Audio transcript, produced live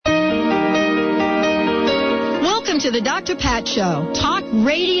to the Dr. Pat Show. Talk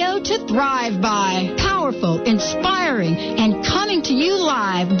radio to thrive by. Powerful, inspiring, and coming to you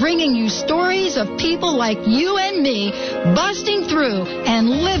live, bringing you stories of people like you and me busting through and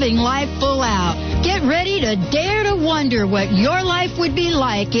living life full out. Get ready to dare to wonder what your life would be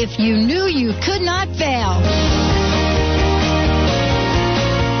like if you knew you could not fail.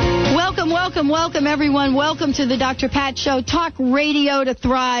 Welcome, everyone. Welcome to the Dr. Pat Show. Talk radio to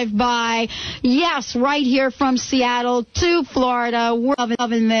thrive by. Yes, right here from Seattle to Florida. We're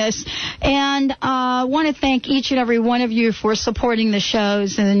loving this. And I want to thank each and every one of you for supporting the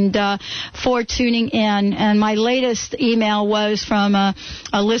shows and for tuning in. And my latest email was from a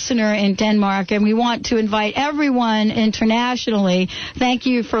listener in Denmark, and we want to invite everyone internationally. Thank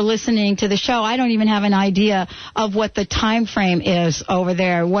you for listening to the show. I don't even have an idea of what the time frame is over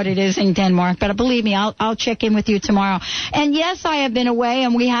there, what it is in Denmark, but believe me, I'll check in with you tomorrow. And yes, I have been away,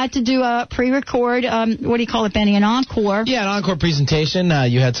 and we had to do a pre-record, what do you call it, Benny, an encore? Yeah, an encore presentation.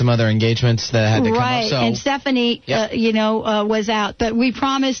 You had some other engagements that had to come up. Right, and Stephanie, was out. But we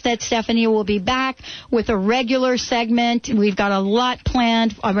promised that Stephanie will be back with a regular segment. We've got a lot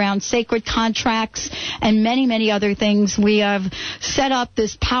planned around sacred contracts and many, many other things. We have set up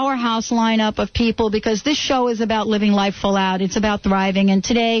this powerhouse lineup of people because this show is about living life full out. It's about thriving, and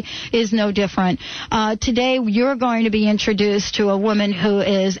today is no different. Today, you're going to be introduced to a woman who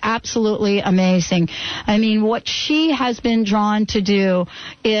is absolutely amazing. I mean, what she has been drawn to do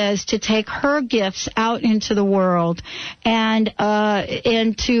is to take her gifts out into the world and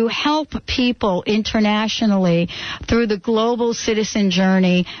to help people internationally through the Global Citizen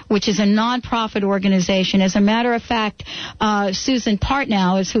Journey, which is a nonprofit organization. As a matter of fact, Susan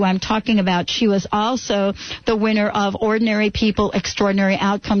Partnow is who I'm talking about. She was also the winner of Ordinary People Extraordinary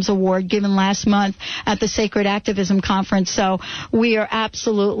Outcomes Award given last month at the Sacred Activism Conference. So we are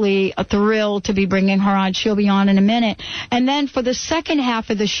absolutely thrilled to be bringing her on. She'll be on in a minute. And then for the second half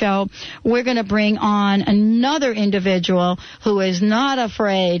of the show, we're going to bring on another individual who is not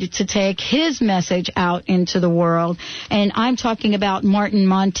afraid to take his message out into the world. And I'm talking about Martin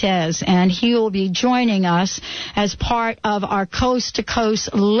Montes, and he will be joining us as part of our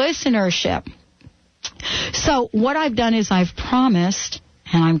coast-to-coast listenership. So what I've done is I've promised,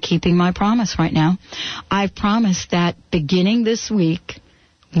 and I'm keeping my promise right now, I've promised that beginning this week,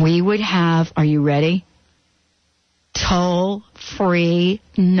 we would have, are you ready? Toll-free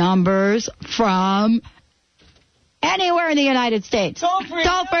numbers from anywhere in the United States.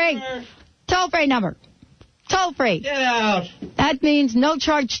 Toll-free number. Toll-free. Get out. That means no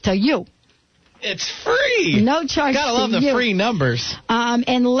charge to you. It's free. No charge to you. Gotta love the free numbers.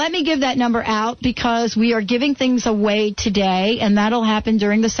 And let me give that number out because we are giving things away today, and that'll happen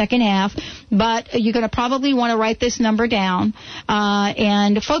during the second half. But you're going to probably want to write this number down.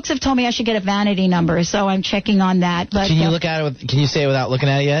 And folks have told me I should get a vanity number, so I'm checking on that. But can you look at it? Can you say it without looking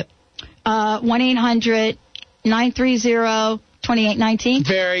at it yet? 1-800-930-2819.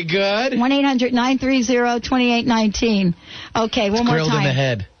 Very good. 1-800-930-2819. Okay, one more time. Grilled in the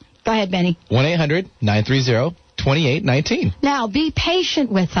head. Go ahead, Benny. 1-800-930-2819. Now, be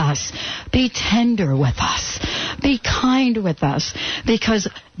patient with us. Be tender with us. Be kind with us. Because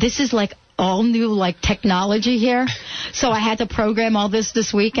this is like all new technology here. So I had to program all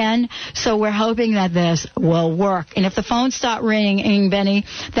this weekend. So we're hoping that this will work. And if the phones start ringing, Benny,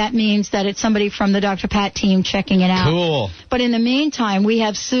 that means that it's somebody from the Dr. Pat team checking it out. Cool. But in the meantime, we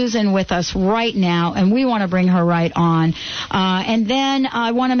have Susan with us right now, and we want to bring her right on. And then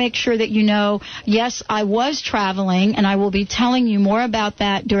I want to make sure that you know, yes, I was traveling, and I will be telling you more about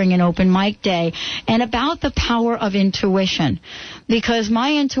that during an open mic day, and about the power of intuition. Because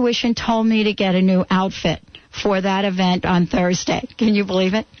my intuition told me to get a new outfit for that event on Thursday. Can you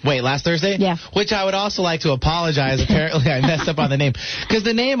believe it? Wait, last Thursday? Yeah. Which I would also like to apologize. Apparently, I messed up on the name. Because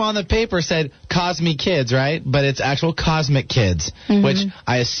the name on the paper said Cosmic Kids, right? But it's actual Cosmic Kids, which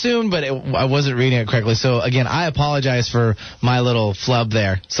I assumed, but I wasn't reading it correctly. So, again, I apologize for my little flub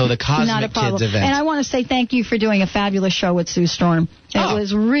there. So the Cosmic Kids event. And I want to say thank you for doing a fabulous show with Sue Storm. It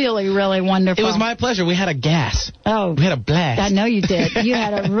was really, really wonderful. It was my pleasure. We had a gas. Oh. We had a blast. I know you did. You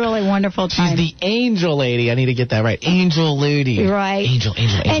had a really wonderful time. She's the angel lady. I need to get that right. Angel lady. Right. Angel.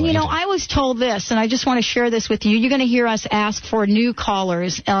 And, you know, I was told this, and I just want to share this with you. You're going to hear us ask for new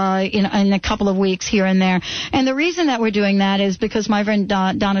callers in a couple of weeks here and there. And the reason that we're doing that is because my friend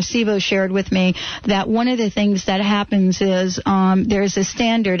Donna Sebo shared with me that one of the things that happens is there's a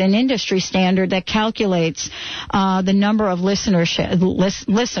standard, an industry standard, that calculates the number of listeners.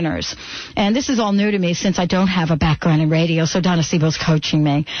 And this is all new to me since I don't have a background in radio, so Donna Sebo's coaching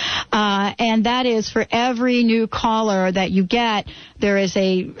me. And that is for every every new caller that you get, there is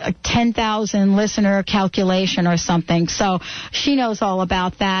a 10,000 listener calculation or something. So she knows all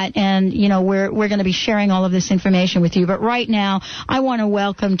about that, and we're going to be sharing all of this information with you. But right now, I want to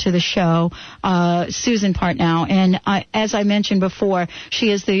welcome to the show Susan Partnow, and as I mentioned before,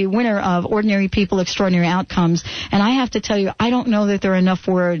 she is the winner of Ordinary People, Extraordinary Outcomes. And I have to tell you, I don't know that there are enough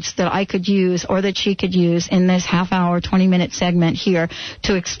words that I could use or that she could use in this half-hour, 20-minute segment here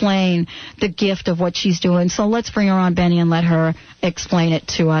to explain the gift of what she's doing. So let's bring her on, Benny, and let her explain it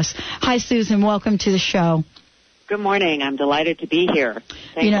to us. Hi, Susan. Welcome to the show. Good morning. I'm delighted to be here.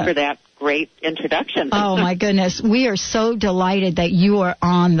 Thank you for that great introduction. Oh, my goodness. We are so delighted that you are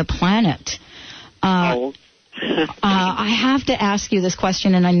on the planet. I have to ask you this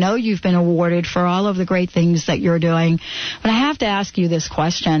question, and I know you've been awarded for all of the great things that you're doing, but I have to ask you this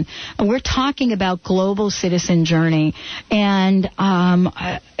question. We're talking about Global Citizen Journey, and,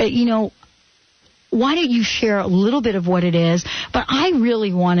 why don't you share a little bit of what it is? But I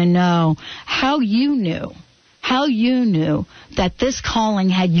really want to know how you knew that this calling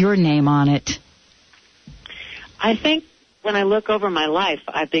had your name on it. I think when I look over my life,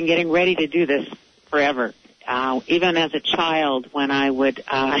 I've been getting ready to do this forever. Even as a child, when I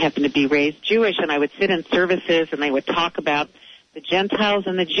happened to be raised Jewish, and I would sit in services and they would talk about the Gentiles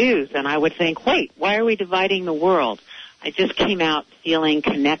and the Jews, and I would think, wait, why are we dividing the world? I just came out feeling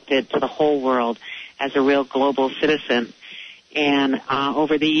connected to the whole world as a real global citizen. And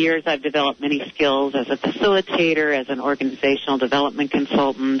over the years, I've developed many skills as a facilitator, as an organizational development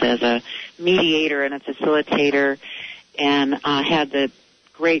consultant, as a mediator and a facilitator, and I had the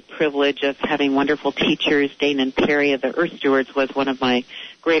great privilege of having wonderful teachers. Dane and Perry of the Earth Stewards was one of my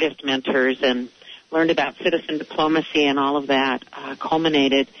greatest mentors, and learned about citizen diplomacy, and all of that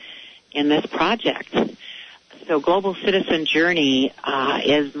culminated in this project. So Global Citizen Journey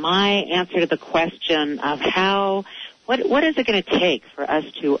is my answer to the question of what is it going to take for us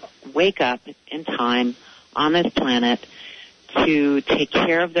to wake up in time on this planet, to take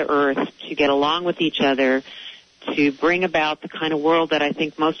care of the earth, to get along with each other, to bring about the kind of world that I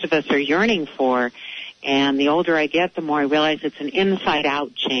think most of us are yearning for. And the older I get, the more I realize it's an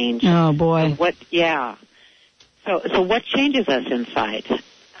inside-out change. Oh, boy. So what changes us inside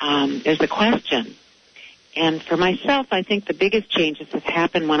is the question. And for myself, I think the biggest changes have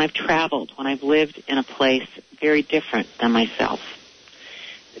happened when I've traveled, when I've lived in a place very different than myself,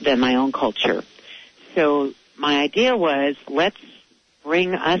 than my own culture. So my idea was, let's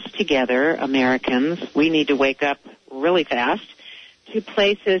bring us together, Americans. We need to wake up really fast to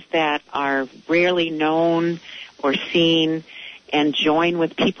places that are rarely known or seen, and join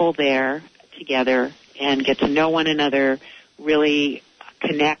with people there together and get to know one another, really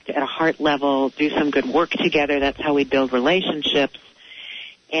connect at a heart level, do some good work together. That's how we build relationships.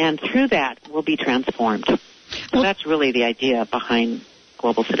 And through that, we'll be transformed. So that's really the idea behind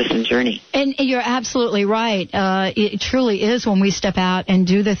Global Citizen Journey. And you're absolutely right. It truly is when we step out and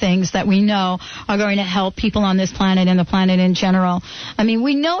do the things that we know are going to help people on this planet and the planet in general. I mean,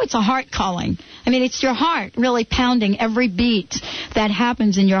 we know it's a heart calling. I mean, it's your heart really pounding. Every beat that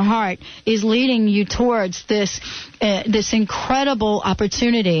happens in your heart is leading you towards this incredible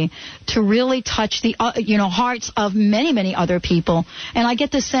opportunity to really touch the hearts of many, many other people. And I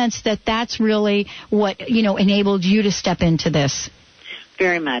get the sense that that's really what enabled you to step into this.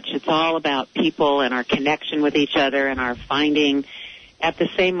 Very much. It's all about people and our connection with each other, and our finding at the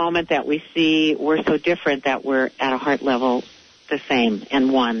same moment that we see we're so different that we're at a heart level the same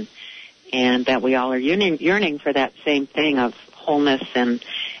and one, and that we all are yearning for that same thing of wholeness and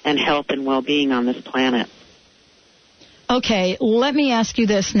health and well-being on this planet. Okay, let me ask you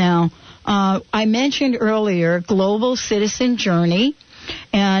this now. I mentioned earlier Global Citizen Journey.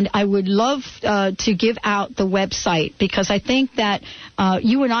 And I would love to give out the website, because I think that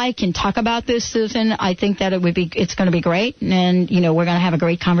you and I can talk about this, Susan. I think that it's going to be great, and we're going to have a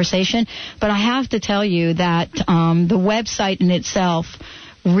great conversation. But I have to tell you that the website in itself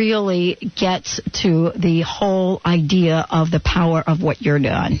really gets to the whole idea of the power of what you're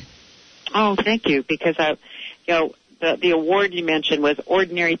doing. Oh, thank you, because the award you mentioned was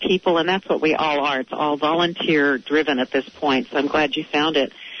Ordinary People, and that's what we all are. It's all volunteer-driven at this point, so I'm glad you found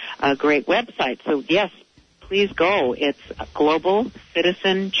it a great website. So, yes, please go. It's Global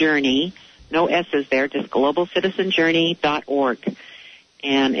Citizen Journey, no S's there, just globalcitizenjourney.org.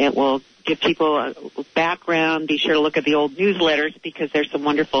 And it will give people a background. Be sure to look at the old newsletters, because there's some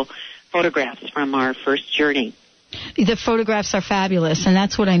wonderful photographs from our first journey. The photographs are fabulous, and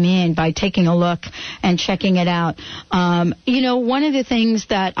that's what I mean by taking a look and checking it out. One of the things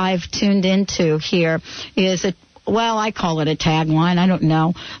that I've tuned into here is well, I call it a tagline, I don't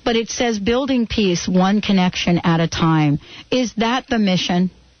know, but it says building peace one connection at a time. Is that the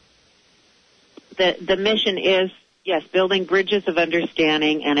mission? The mission is, yes, building bridges of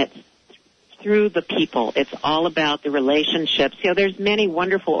understanding, and it's through the people. It's all about the relationships. There's many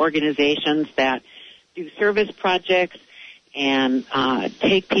wonderful organizations that do service projects and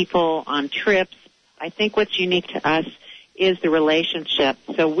take people on trips. I think what's unique to us is the relationship.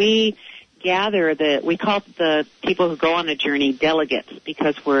 So we gather we call the people who go on the journey delegates,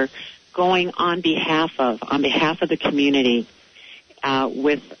 because we're going on behalf of the community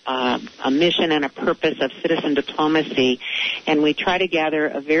with a mission and a purpose of citizen diplomacy. And we try to gather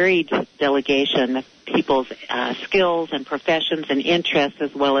a varied delegation of people's skills and professions and interests,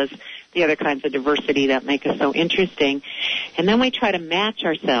 as well as the other kinds of diversity that make us so interesting. And then we try to match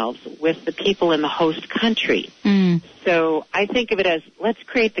ourselves with the people in the host country. So I think of it as, let's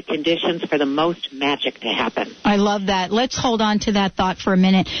create the conditions for the most magic to happen. I love that. Let's hold on to that thought for a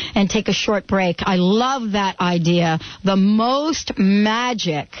minute and take a short break. I love that idea. The most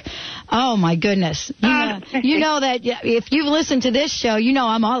magic. Oh, my goodness. You know that if you've listened to this show, you know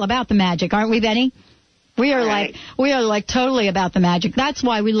I'm all about the magic, aren't we, Benny? We are like totally about the magic. That's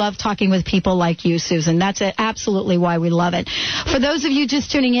why we love talking with people like you, Susan. That's absolutely why we love it. For those of you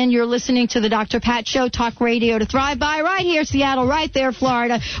just tuning in, you're listening to the Dr. Pat Show, Talk Radio to Thrive By, right here, Seattle, right there,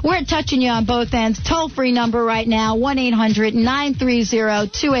 Florida. We're touching you on both ends. Toll-free number right now,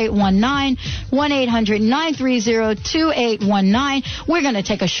 1-800-930-2819, 1-800-930-2819. We're going to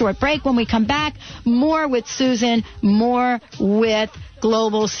take a short break. When we come back, more with Susan, more with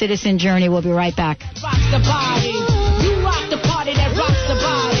Global Citizen Journey. We'll be right back. Rocks the body. You rock the party that rocks the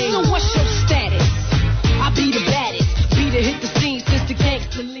body. So what's your status? I be the baddest. Be the hit the scene since the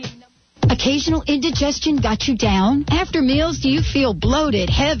gangster lead. Occasional indigestion got you down? After meals, do you feel bloated,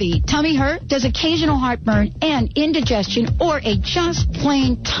 heavy, tummy hurt? Does occasional heartburn and indigestion or a just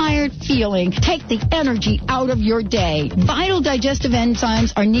plain tired feeling take the energy out of your day? Vital digestive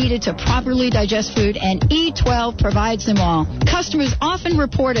enzymes are needed to properly digest food, and E12 provides them all. Customers often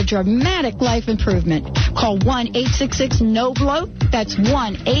report a dramatic life improvement. Call 1-866-NO-BLOAT. That's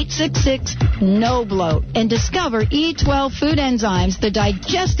 1-866-NO-BLOAT. And discover E12 food enzymes, the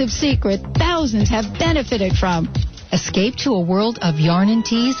digestive secret thousands have benefited from. Escape to a world of yarn and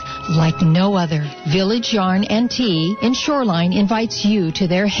teas like no other. Village Yarn and Tea in Shoreline invites you to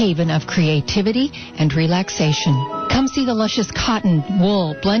their haven of creativity and relaxation. Come see the luscious cotton,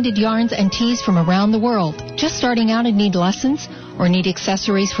 wool, blended yarns and teas from around the world. Just starting out and need lessons or need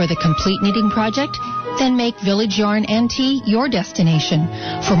accessories for the complete knitting project? Then make Village Yarn and Tea your destination.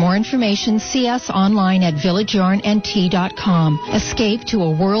 For more information, see us online at villageyarnandtea.com. Escape to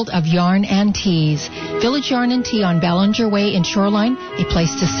a world of yarn and teas. Village Yarn and Tea on Ballinger Way in Shoreline, a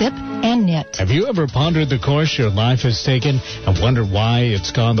place to sip and knit. Have you ever pondered the course your life has taken and wondered why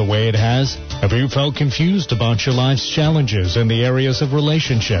it's gone the way it has? Have you felt confused about your life's challenges in the areas of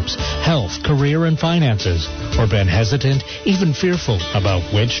relationships, health, career, and finances? Or been hesitant, even fearful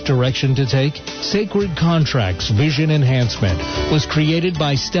about which direction to take? Sacred Contracts Vision Enhancement was created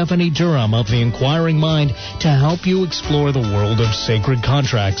by Stephanie Durham of the Inquiring Mind to help you explore the world of sacred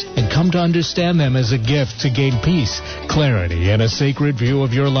contracts and come to understand them as a gift to gain peace, clarity, and a sacred view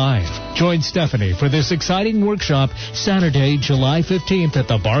of your life. Join Stephanie for this exciting workshop Saturday, July 15th at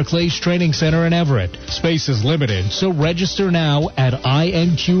the Barclays Training Center in Everett. Space is limited, so register now at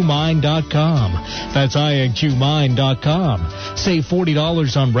inqmind.com. That's inqmind.com. Save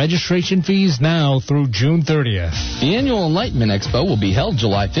 $40 on registration fees now through June 30th. The annual Enlightenment Expo will be held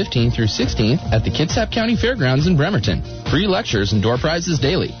July 15th through 16th at the Kitsap County Fairgrounds in Bremerton. Free lectures and door prizes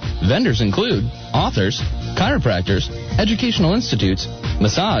daily. Vendors include authors, chiropractors, educational institutes,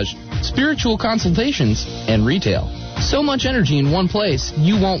 massage, spiritual consultations, and retail. So much energy in one place,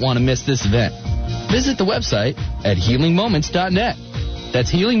 you won't want to miss this event. Visit the website at healingmoments.net.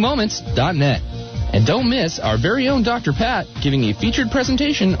 That's healingmoments.net. And don't miss our very own Dr. Pat giving a featured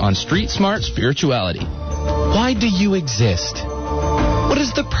presentation on street smart spirituality. Why do you exist? What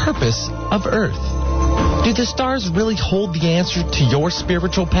is the purpose of Earth? Do the stars really hold the answer to your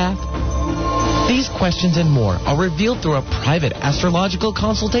spiritual path? These questions and more are revealed through a private astrological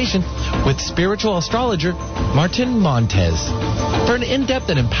consultation with spiritual astrologer Martin Montes for an in-depth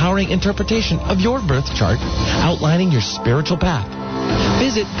and empowering interpretation of your birth chart outlining your spiritual path.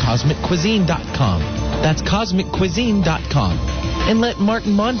 Visit CosmicCuisine.com. That's CosmicCuisine.com. And let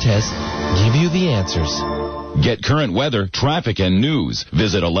Martin Montes give you the answers. Get current weather, traffic, and news.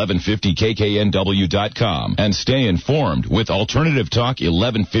 Visit 1150kknw.com and stay informed with Alternative Talk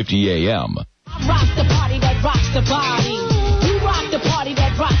 1150 AM. I rock the party that rocks the body. You rock the party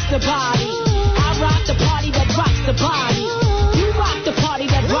that rocks the body. I rock the party that rocks rocks the body. You rock the party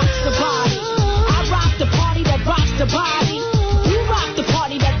that rocks the body. I rock the party that rocks the body. You rock the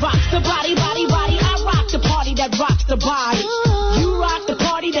party that rocks the body, body, body. I rock the party that rocks the body. You rock the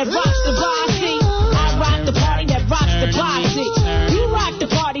party that rocks the body. I rock the party that rocks the body. You rock the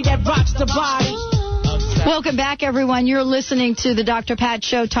party that rocks the body. Welcome back, everyone. You're listening to the Dr. Pat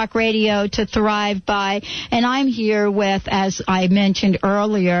Show, Talk Radio to Thrive By. And I'm here with, as I mentioned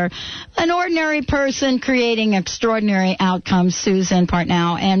earlier, an ordinary person creating extraordinary outcomes, Susan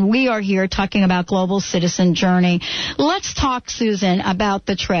Partnow. And we are here talking about Global Citizen Journey. Let's talk, Susan, about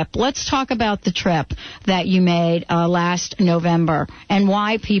the trip. Let's talk about the trip that you made last November and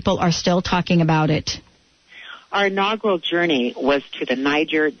why people are still talking about it. Our inaugural journey was to the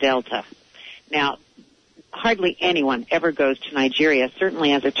Niger Delta. Now, hardly anyone ever goes to Nigeria,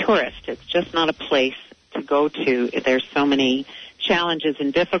 certainly as a tourist. It's just not a place to go to. There's so many challenges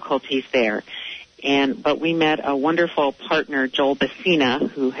and difficulties there. But we met a wonderful partner, Joel Bassina,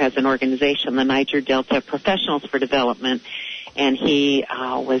 who has an organization, the Niger Delta Professionals for Development, and he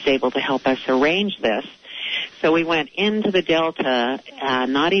was able to help us arrange this. So we went into the Delta,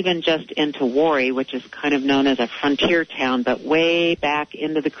 not even just into Warri, which is kind of known as a frontier town, but way back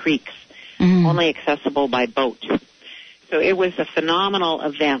into the creeks. Only accessible by boat. So it was a phenomenal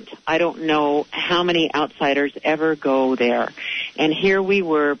event. I don't know how many outsiders ever go there. And here we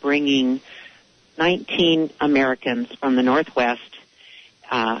were bringing 19 Americans from the Northwest,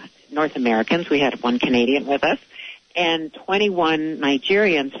 North Americans. We had one Canadian with us, and 21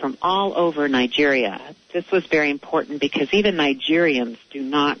 Nigerians from all over Nigeria. This was very important because even Nigerians do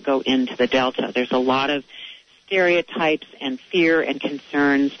not go into the Delta. There's a lot of stereotypes and fear and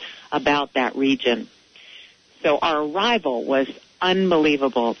concerns about that region. So our arrival was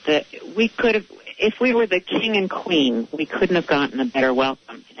unbelievable. That we could have, if we were the king and queen, we couldn't have gotten a better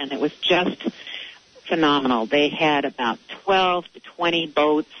welcome. And it was just phenomenal. They had about 12 to 20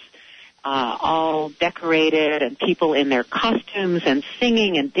 boats, all decorated, and people in their costumes and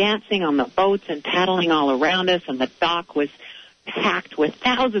singing and dancing on the boats and paddling all around us. And the dock was packed with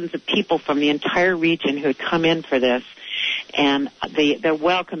thousands of people from the entire region who had come in for this. And the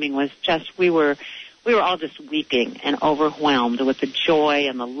welcoming was just, we were all just weeping and overwhelmed with the joy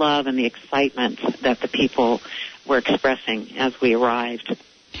and the love and the excitement that the people were expressing as we arrived.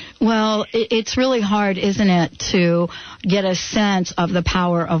 Well, it's really hard, isn't it, to get a sense of the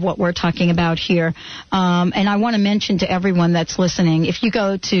power of what we're talking about here. And I want to mention to everyone that's listening, if you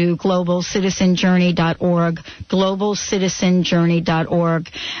go to globalcitizenjourney.org, globalcitizenjourney.org,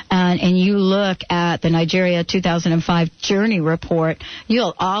 and you look at the Nigeria 2005 Journey Report,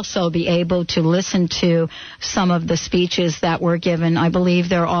 you'll also be able to listen to some of the speeches that were given. I believe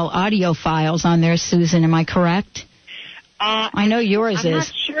they're all audio files on there, Susan. Am I correct? I know yours I'm is.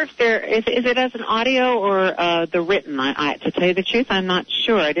 not sure if is it as an audio or the written. To tell you the truth, I'm not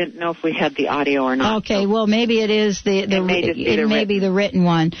sure. I didn't know if we had the audio or not. Okay, well maybe it is the it may be the written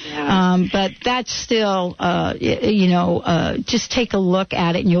one. Yeah. But that's still just take a look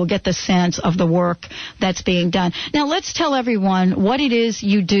at it and you'll get the sense of the work that's being done. Now let's tell everyone what it is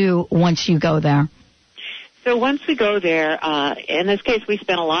you do once you go there. So once we go there, in this case, we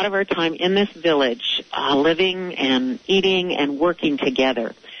spent a lot of our time in this village, living and eating and working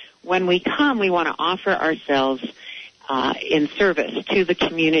together. When we come, we want to offer ourselves in service to the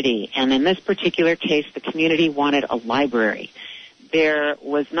community. And in this particular case, the community wanted a library. There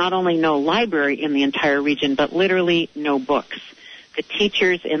was not only no library in the entire region, but literally no books. The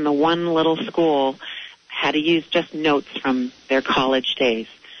teachers in the one little school had to use just notes from their college days.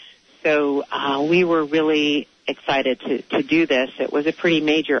 So we were really excited to do this. It was a pretty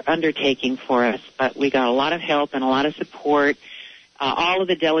major undertaking for us, but we got a lot of help and a lot of support. All of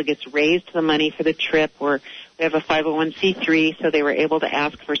the delegates raised the money for the trip. We have a 501c3, so they were able to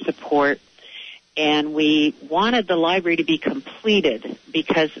ask for support. And we wanted the library to be completed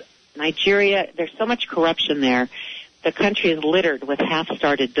because Nigeria, there's so much corruption there. The country is littered with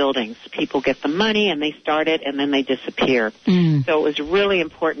half-started buildings. People get the money and they start it and then they disappear. So it was really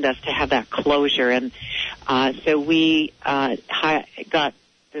important to us to have that closure. And so we got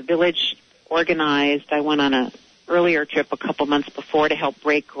the village organized. I went on an earlier trip a couple months before to help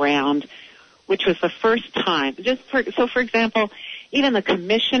break ground, which was the first time. For example, even the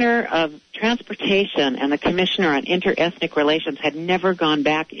commissioner of transportation and the commissioner on interethnic relations had never gone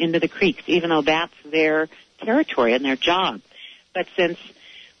back into the creeks, even though that's their territory and their job. But since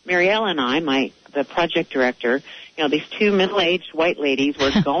Marielle and I, the project director, these two middle-aged white ladies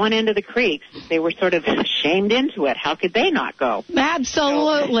were going into the creeks, they were sort of shamed into it. How could they not go?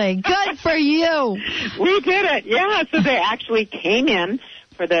 Absolutely. Good for you. We did it. Yeah. So they actually came in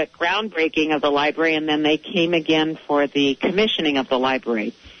for the groundbreaking of the library, and then they came again for the commissioning of the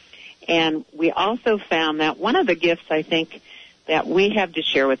library. And we also found that one of the gifts, I think, that we have to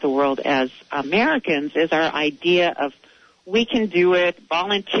share with the world as Americans is our idea of we can do it,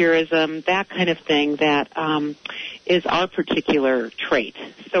 volunteerism, that kind of thing that is our particular trait.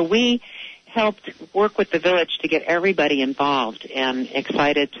 So we helped work with the village to get everybody involved and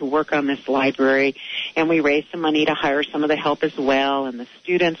excited to work on this library. And we raised some money to hire some of the help as well, and the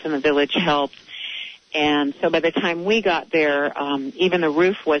students in the village helped. And so by the time we got there, even the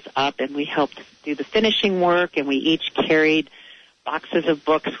roof was up, and we helped do the finishing work, and we each carried boxes of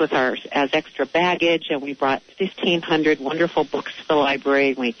books with ours as extra baggage, and we brought 1,500 wonderful books to the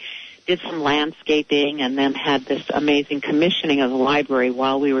library. We did some landscaping and then had this amazing commissioning of the library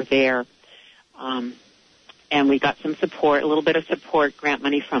while we were there. And we got some support, a little bit of support, grant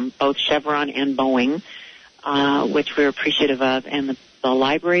money from both Chevron and Boeing, which we're appreciative of, and the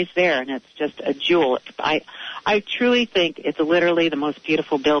library's there, and it's just a jewel. I truly think it's literally the most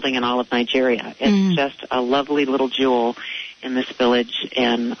beautiful building in all of Nigeria. It's just a lovely little jewel in this village,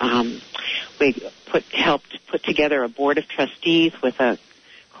 and we helped put together a board of trustees with a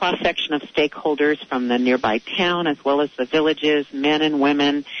cross-section of stakeholders from the nearby town as well as the villages, men and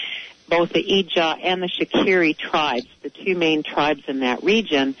women, both the Ija and the Shakiri tribes, the two main tribes in that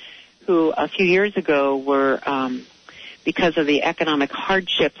region, who a few years ago were, because of the economic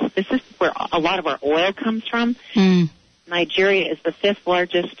hardships, this is where a lot of our oil comes from. Nigeria is the fifth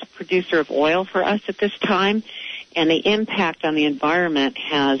largest producer of oil for us at this time, and the impact on the environment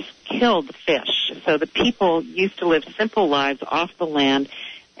has killed the fish. So the people used to live simple lives off the land,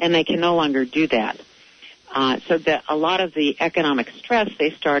 and they can no longer do that. So that a lot of the economic stress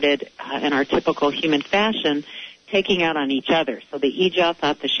they started in our typical human fashion taking out on each other. So the Ija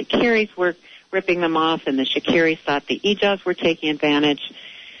thought the Shakiris were ripping them off, and the Shakiris thought the Ijas were taking advantage.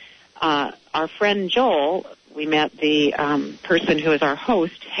 Our friend Joel, we met the person who is our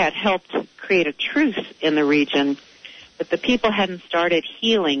host, had helped create a truce in the region, but the people hadn't started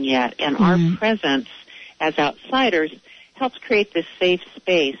healing yet, and our presence as outsiders helped create this safe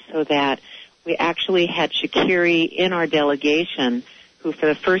space so that we actually had Shakiri in our delegation who for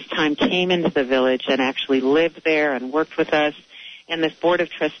the first time came into the village and actually lived there and worked with us. And this board of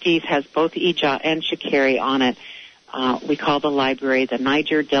trustees has both Ija and Shakiri on it. We call the library the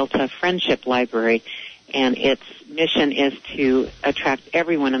Niger Delta Friendship Library, and its mission is to attract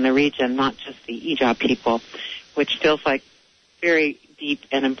everyone in the region, not just the Ija people, which feels like very deep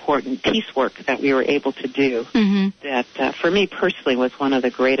and important peace work that we were able to do. That for me personally was one of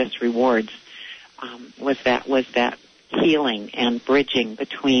the greatest rewards. Was that healing and bridging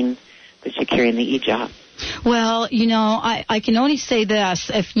between the Shakiri and the Ija. Well, you know, I can only say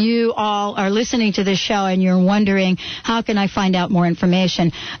this. If you all are listening to this show and you're wondering, how can I find out more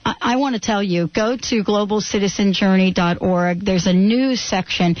information? I want to tell you, go to globalcitizenjourney.org. There's a news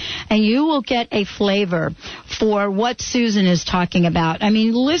section, and you will get a flavor for what Susan is talking about. I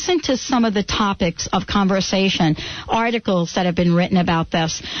mean, listen to some of the topics of conversation, articles that have been written about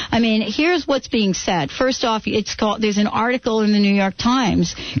this. I mean, here's what's being said. First off, there's an article in the New York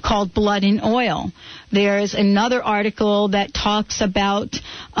Times called Blood and Oil. There's another article that talks about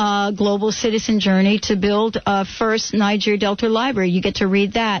Global Citizen Journey to build a first Niger Delta library. You get to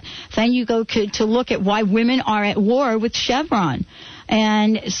read that. Then you go to look at why women are at war with Chevron.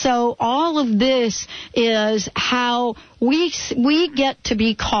 And so all of this is how we get to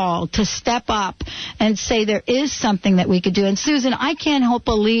be called to step up and say there is something that we could do. And Susan, I can't help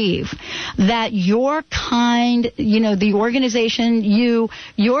believe that your kind, the organization,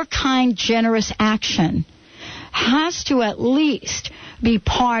 your kind, generous action has to at least be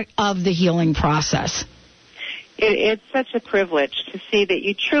part of the healing process. It's such a privilege to see that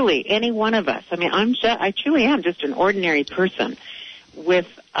you truly, any one of us, I mean, I truly am just an ordinary person with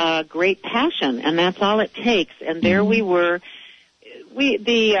a great passion, and that's all it takes. And there we were. We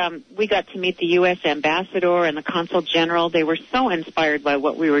got to meet the U.S. ambassador and the consul general. They were so inspired by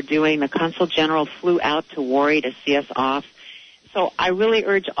what we were doing. The consul general flew out to Warri to see us off. So I really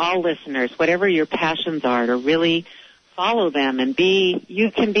urge all listeners, whatever your passions are, to really follow them and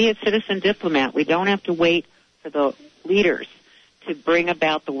you can be a citizen diplomat. We don't have to wait for the leaders to bring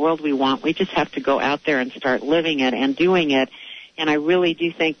about the world we want. We just have to go out there and start living it and doing it. And I really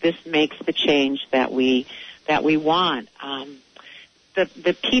do think this makes the change that we want.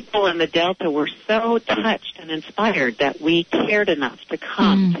 The people in the Delta were so touched and inspired that we cared enough to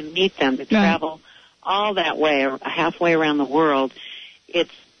come to meet them, to travel all that way, or halfway around the world.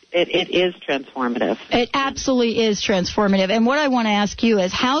 It's It is transformative. It absolutely is transformative. And what I want to ask you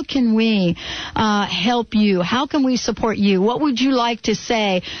is, how can we help you? How can we support you? What would you like to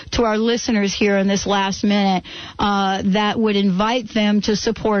say to our listeners here in this last minute that would invite them to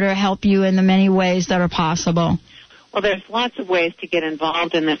support or help you in the many ways that are possible? Well, there's lots of ways to get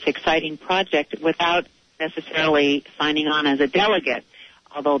involved in this exciting project without necessarily signing on as a delegate,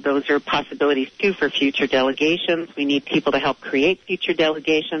 although those are possibilities, too, for future delegations. We need people to help create future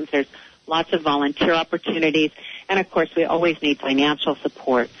delegations. There's lots of volunteer opportunities. And, of course, we always need financial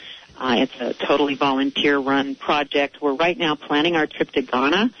support. It's a totally volunteer-run project. We're right now planning our trip to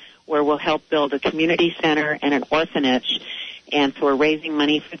Ghana, where we'll help build a community center and an orphanage. And so we're raising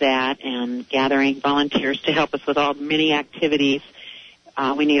money for that and gathering volunteers to help us with all the many activities.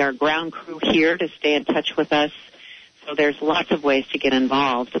 We need our ground crew here to stay in touch with us. So there's lots of ways to get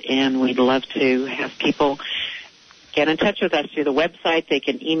involved, and we'd love to have people get in touch with us through the website. They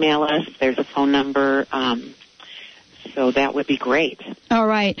can email us. There's a phone number. So that would be great. All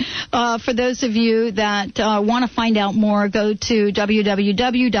right. For those of you that want to find out more, go to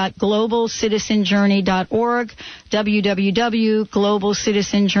www.globalcitizenjourney.org,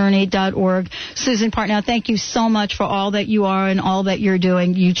 www.globalcitizenjourney.org. Susan Partnow, thank you so much for all that you are and all that you're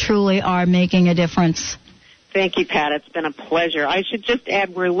doing. You truly are making a difference. Thank you, Pat. It's been a pleasure. I should just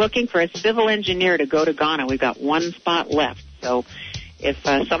add, we're looking for a civil engineer to go to Ghana. We've got one spot left. So if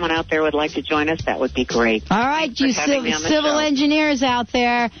someone out there would like to join us, that would be great. All right, you civil engineers out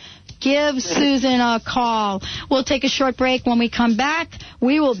there, give Susan a call. We'll take a short break. When we come back,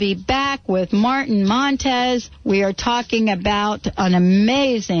 we will be back with Martin Montes. We are talking about an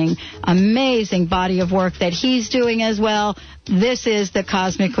amazing, amazing body of work that he's doing as well. This is the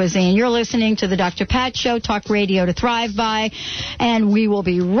Cosmic Cuisine. You're listening to the Dr. Pat Show, talk radio to thrive by, and we will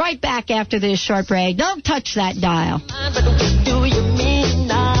be right back after this short break. Don't touch that dial. Do you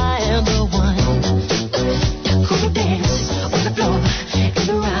mean I am the one who dances on the floor and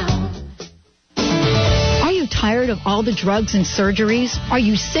around? Are you tired of all the drugs and surgeries? Are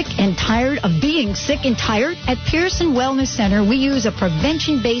you sick and tired of being sick and tired? At Pearson Wellness Center, we use a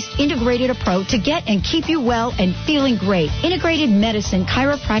prevention-based integrated approach to get and keep you well and feeling great. Integrated medicine,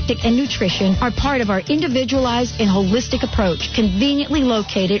 chiropractic, and nutrition are part of our individualized and holistic approach, conveniently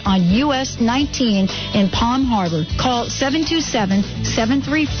located on US 19 in Palm Harbor. Call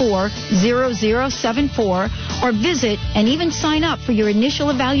 727-734-0074 or visit and even sign up for your initial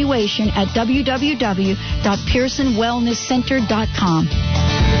evaluation at www.pearsonwellnesscenter.com.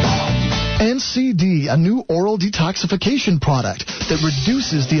 NCD, a new oral detoxification product that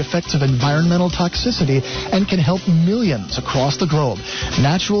reduces the effects of environmental toxicity and can help millions across the globe.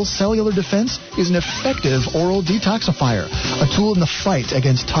 Natural Cellular Defense is an effective oral detoxifier, a tool in the fight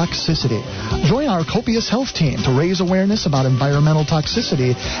against toxicity. Join our Copious Health team to raise awareness about environmental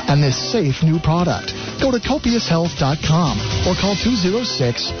toxicity and this safe new product. Go to copioushealth.com or call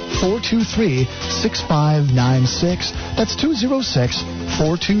 206-423-6596. That's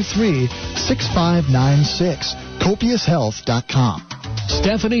 206-423-6596. copioushealth.com.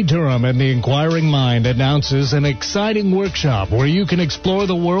 Stephanie Durham and the Inquiring Mind announces an exciting workshop where you can explore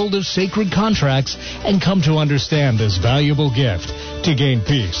the world of sacred contracts and come to understand this valuable gift to gain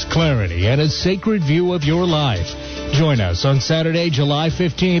peace, clarity, and a sacred view of your life. Join us on Saturday, July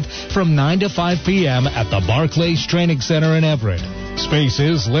 15th from 9 to 5 p.m. at the Barclays Training Center in Everett. Space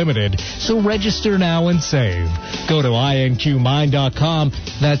is limited, so register now and save. Go to inqmind.com.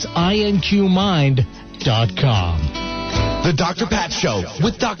 That's inqmind.com. The Dr. Pat Show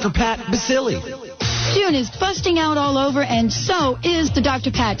with Dr. Pat Basili. June is busting out all over, and so is the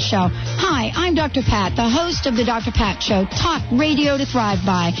Dr. Pat Show. Hi, I'm Dr. Pat, the host of the Dr. Pat Show, talk radio to thrive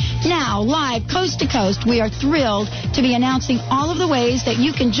by. Now, live coast to coast, we are thrilled to be announcing all of the ways that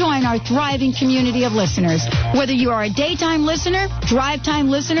you can join our thriving community of listeners. Whether you are a daytime listener, drive time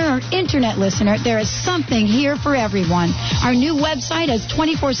listener, or internet listener, there is something here for everyone. Our new website has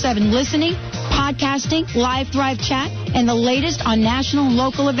 24/7 listening, podcasting, live Thrive chat, and the latest on national and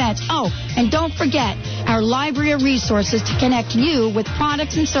local events. Oh, and don't forget our library of resources to connect you with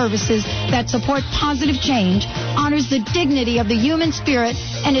products and services that support positive change, honors the dignity of the human spirit,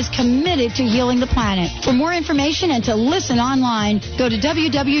 and is committed to healing the planet. For more information and to listen online, go to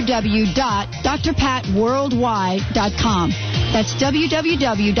www.drpatworldwide.com. That's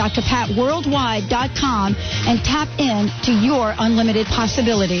www.drpatworldwide.com and tap in to your unlimited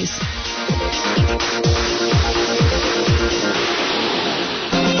possibilities.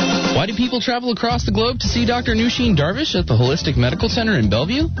 Why do people travel across the globe to see Dr. Nushin Darvish at the Holistic Medical Center in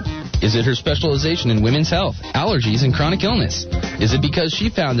Bellevue? Is it her specialization in women's health, allergies, and chronic illness? Is it because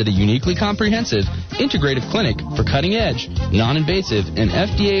she founded a uniquely comprehensive, integrative clinic for cutting-edge, non-invasive, and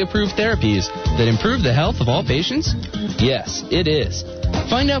FDA-approved therapies that improve the health of all patients? Yes, it is.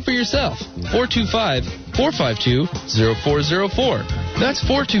 Find out for yourself. 425-452-0404. That's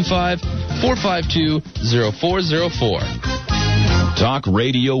 425-452-0404. Talk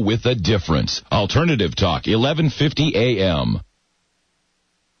radio with a difference. Alternative Talk, 1150 AM.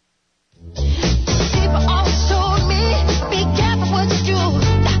 People always told me, be careful what you do.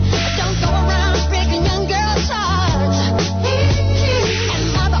 Don't go around breaking young girls' hearts.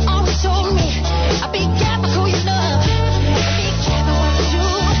 And mother always told me, be careful who you love. Be careful what you do.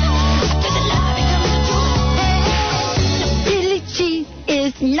 Cause the love becomes the truth. Billie Jean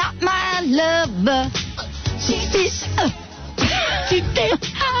is not my lover.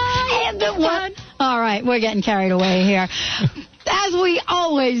 I am the one. All right, we're getting carried away here. As we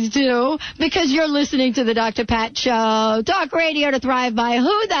always do, because you're listening to the Dr. Pat Show. Talk radio to thrive by.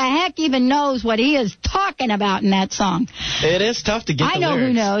 Who the heck even knows what he is talking about in that song? It is tough to get the lyrics.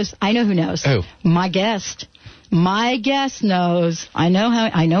 Who knows. I know who knows. Who? My guest. My guest knows. I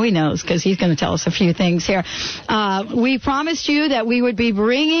know he knows because he's going to tell us a few things here. We promised you that we would be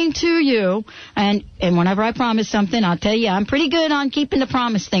bringing to you, and whenever I promise something, I'll tell you I'm pretty good on keeping the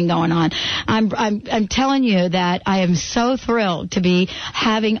promise thing going on. I'm telling you that I am so thrilled to be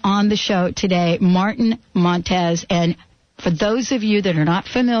having on the show today Martin Montes. And for those of you that are not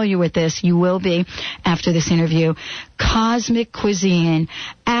familiar with this, you will be after this interview. Cosmic Cuisine,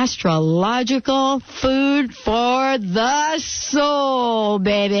 astrological food for the soul,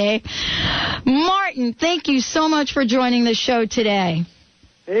 baby. Martin, thank you so much for joining the show today.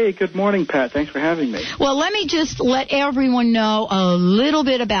 Hey, good morning, Pat. Thanks for having me. Well, let me just let everyone know a little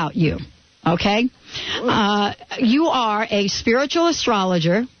bit about you, okay? Sure. You are a spiritual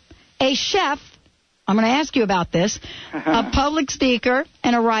astrologer, a chef. I'm going to ask you about this. A public speaker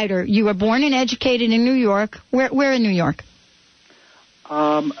and a writer. You were born and educated in New York. Where in New York?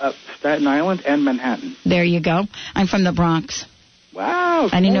 Staten Island and Manhattan. There you go. I'm from the Bronx. Wow.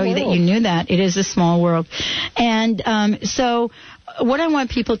 I didn't know that you knew that. It is a small world. And so what I want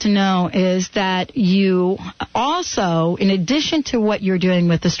people to know is that you also, in addition to what you're doing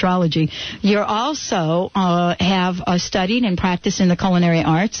with astrology, you also have studied and practiced in the culinary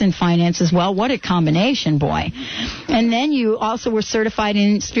arts and finance as well. What a combination, boy. And then you also were certified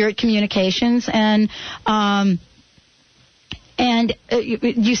in spirit communications and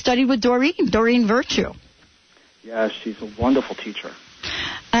you studied with Doreen Virtue. Yes, she's a wonderful teacher.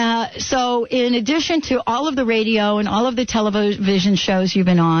 So in addition to all of the radio and all of the television shows you've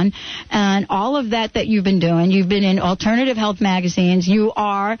been on and all of that you've been doing, you've been in alternative health magazines. You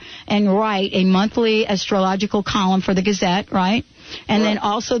are and write a monthly astrological column for the Gazette, right? And then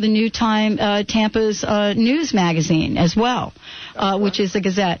also the New Time, Tampa's news magazine as well, which is the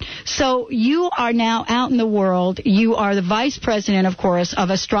Gazette. So you are now out in the world. You are the vice president, of course, of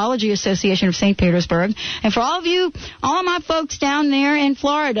Astrology Association of St. Petersburg. And for all of you, all of my folks down there in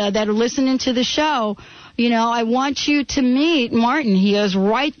Florida that are listening to the show, you know, I want you to meet Martin. He is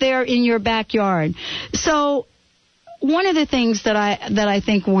right there in your backyard. So one of the things that I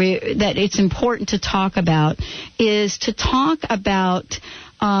think that it's important to talk about is to talk about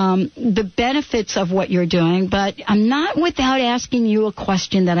the benefits of what you're doing, but I'm not without asking you a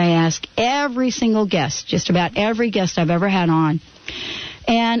question that I ask every single guest, just about every guest I've ever had on.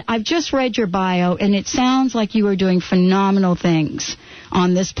 And I've just read your bio, and it sounds like you are doing phenomenal things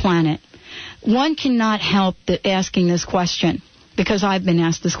on this planet. One cannot help asking this question, because I've been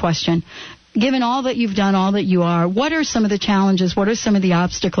asked this question. Given all that you've done, all that you are, what are some of the challenges, what are some of the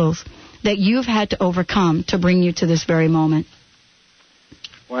obstacles that you've had to overcome to bring you to this very moment?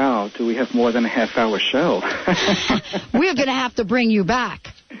 Wow, do we have more than a half-hour show? We're going to have to bring you back.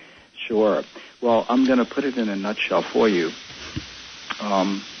 Sure. Well, I'm going to put it in a nutshell for you.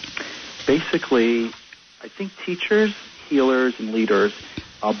 Basically, I think teachers, healers, and leaders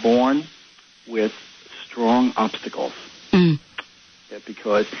are born with strong obstacles.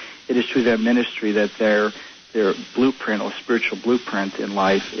 Because it is through their ministry that their blueprint or spiritual blueprint in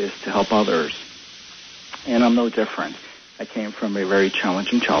life is to help others. And I'm no different. I came from a very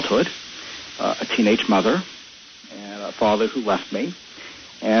challenging childhood, a teenage mother, and a father who left me.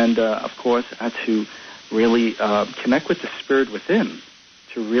 And, of course, I had to really connect with the spirit within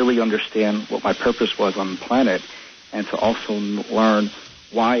to really understand what my purpose was on the planet and to also learn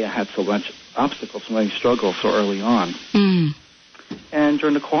why I had so much obstacles, so many struggles so early on. And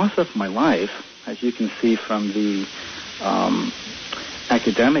during the course of my life, as you can see from the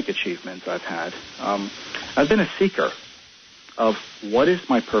academic achievements I've had, I've been a seeker. of what is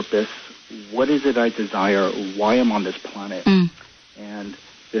my purpose, what is it I desire, why I'm on this planet. And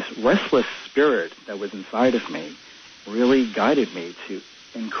this restless spirit that was inside of me really guided me to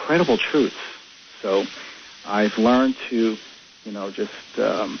incredible truths. So I've learned to, just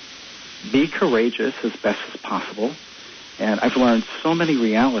be courageous as best as possible. And I've learned so many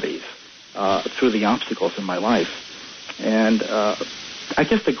realities through the obstacles in my life. And I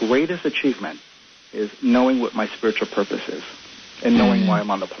guess the greatest achievement is knowing what my spiritual purpose is and knowing why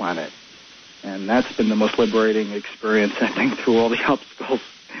I'm on the planet. And that's been the most liberating experience, I think, through all the obstacles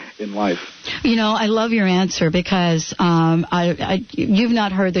in life. I love your answer because you've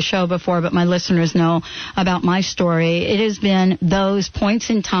not heard the show before, but my listeners know about my story. It has been those points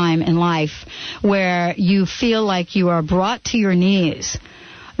in time in life where you feel like you are brought to your knees,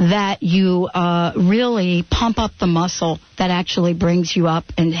 that you really pump up the muscle that actually brings you up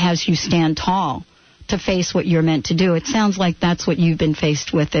and has you stand tall to face what you're meant to do. It sounds like that's what you've been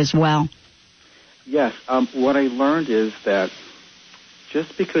faced with as well. Yes. What I learned is that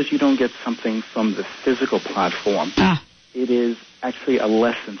just because you don't get something from the physical platform, it is actually a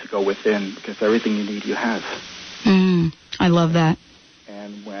lesson to go within, because everything you need, you have. I love that.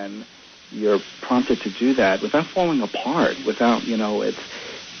 And when you're prompted to do that without falling apart, without,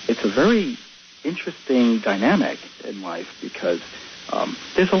 it's a very interesting dynamic in life, because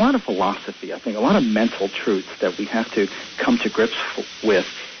there's a lot of philosophy, I think, a lot of mental truths that we have to come to grips with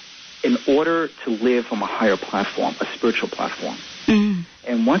in order to live from a higher platform, a spiritual platform.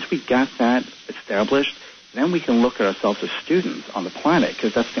 And once we got that established, then we can look at ourselves as students on the planet,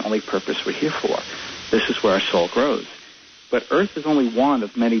 because that's the only purpose we're here for. This is where our soul grows. But Earth is only one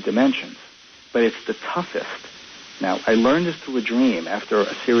of many dimensions, but it's the toughest. Now, I learned this through a dream after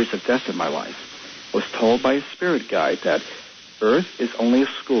a series of deaths in my life. I was told by a spirit guide that Earth is only a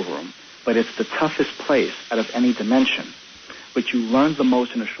schoolroom, but it's the toughest place out of any dimension. But you learn the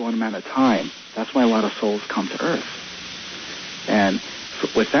most in a short amount of time. That's why a lot of souls come to Earth. And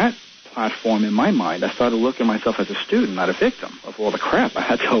with that platform in my mind, I started looking at myself as a student, not a victim of all the crap I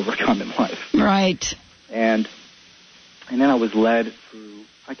had to overcome in life. Right. And then I was led through,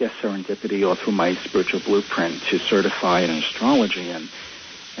 I guess, serendipity or through my spiritual blueprint to certify in astrology and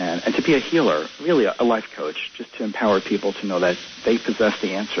to be a healer, really a life coach, just to empower people to know that they possess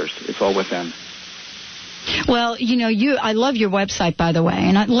the answers. It's all within. Well, I love your website, by the way,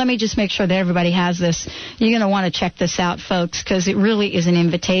 and let me just make sure that everybody has this. You're going to want to check this out, folks, because it really is an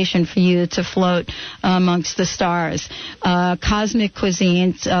invitation for you to float amongst the stars. Cosmic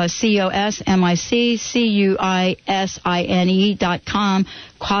Cusine, CosmicCuisine.com,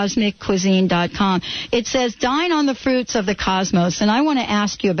 CosmicCuisine.com. It says, dine on the fruits of the cosmos, and I want to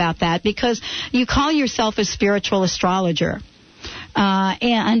ask you about that because you call yourself a spiritual astrologer.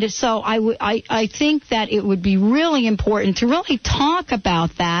 And so I think that it would be really important to really talk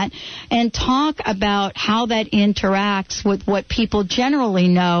about that and talk about how that interacts with what people generally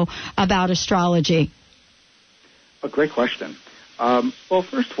know about astrology. A great question. Well,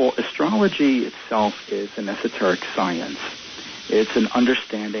 first of all, astrology itself is an esoteric science. It's an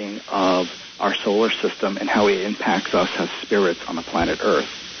understanding of our solar system and how it impacts us as spirits on the planet Earth.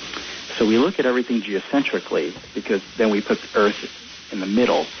 So we look at everything geocentrically, because then we put Earth in the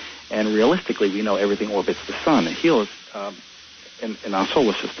middle, and realistically we know everything orbits the sun and heals in our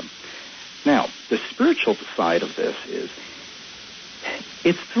solar system. Now, the spiritual side of this is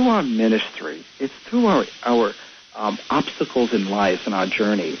it's through our ministry, it's through our obstacles in life and our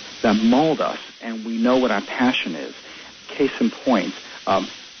journey that mold us, and we know what our passion is. Case in point,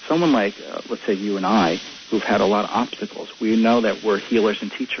 someone like, let's say you and I, who've had a lot of obstacles, we know that we're healers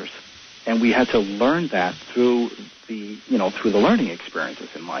and teachers. And we had to learn that through the learning experiences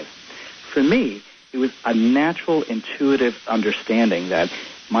in life. For me, it was a natural, intuitive understanding that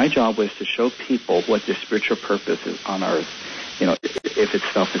my job was to show people what their spiritual purpose is on Earth. If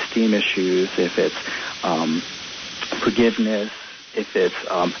it's self-esteem issues, if it's forgiveness, if it's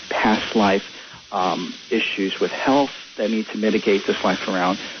past life issues with health that need to mitigate this life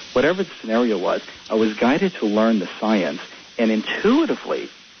around, whatever the scenario was, I was guided to learn the science, and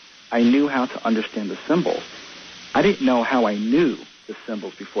intuitively, I knew how to understand the symbols. I didn't know how I knew the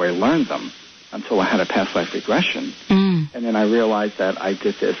symbols before I learned them until I had a past life regression. And then I realized that I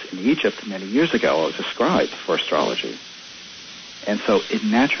did this in Egypt many years ago. I was a scribe for astrology. And so it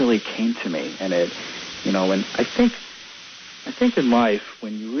naturally came to me. And and I think in life,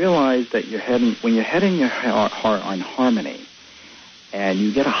 when you realize that when you're heading your heart on harmony, and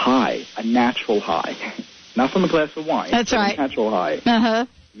you get a high, a natural high, not from a glass of wine. That's right. A natural high. Uh-huh.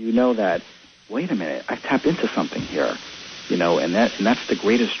 You know that, wait a minute, I've tapped into something here, and that's the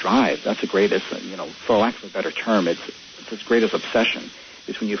greatest drive. That's the greatest, for lack of a better term, it's its greatest obsession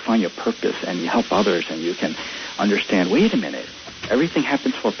is when you find your purpose and you help others and you can understand, wait a minute, everything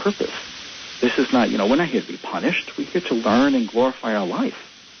happens for a purpose. This is not, we're not here to be punished. We're here to learn and glorify our life.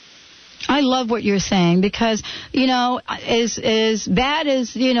 I love what you're saying because, as bad as,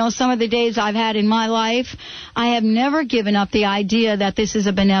 some of the days I've had in my life, I have never given up the idea that this is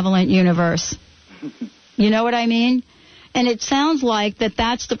a benevolent universe. You know what I mean? And it sounds like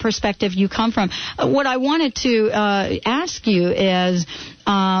that's the perspective you come from. What I wanted to ask you is,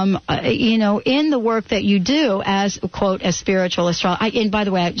 in the work that you do as, quote, a spiritual astrologer. And by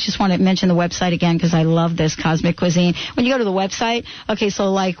the way, I just want to mention the website again because I love this, Cosmic Cuisine. When you go to the website, okay,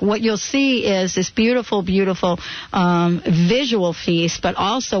 so like what you'll see is this beautiful, beautiful visual feast, but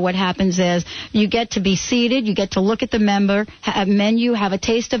also what happens is you get to be seated, you get to look at the menu, have a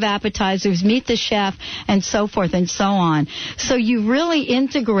taste of appetizers, meet the chef, and so forth and so on. So you really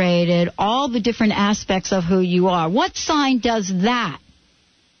integrated all the different aspects of who you are. What sign does that?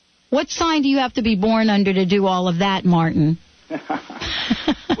 What sign do you have to be born under to do all of that, Martin?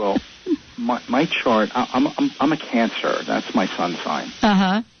 Well, my chart, I'm a Cancer. That's my sun sign.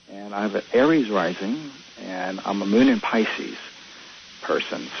 Uh-huh. And I have an Aries rising, and I'm a Moon in Pisces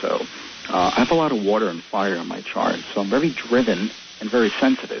person. So I have a lot of water and fire in my chart. So I'm very driven and very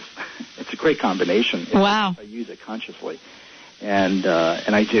sensitive. It's a great combination. Wow. I use it consciously. And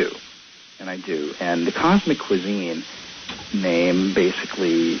I do. And the Cosmic Cuisine name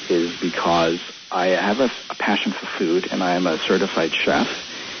basically is because I have a passion for food, and I am a certified chef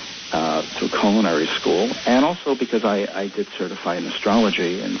through culinary school, and also because I did certify in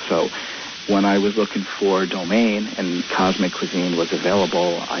astrology. And so when I was looking for a domain and Cosmic Cuisine was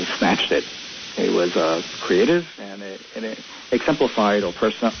available, I snatched it. It was creative, and it exemplified or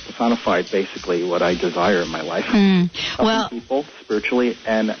personified basically what I desire in my life. Helping people spiritually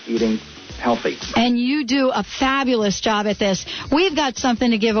and eating healthy. And you do a fabulous job at this. We've got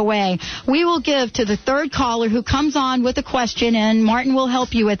something to give away. We will give to the third caller who comes on with a question, and Martin will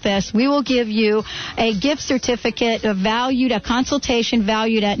help you with this. We will give you a gift certificate a consultation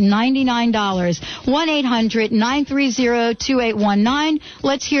valued at $99. 1-800-930-2819.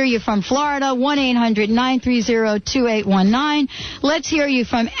 Let's hear you from Florida. 1-800-930-2819. Let's hear you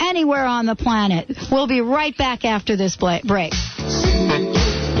from anywhere on the planet. We'll be right back after this break.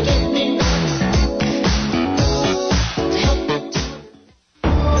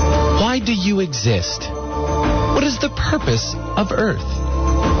 Why do you exist? What is the purpose of Earth?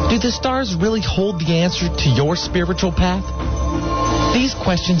 Do the stars really hold the answer to your spiritual path? These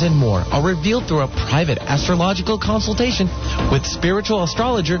questions and more are revealed through a private astrological consultation with spiritual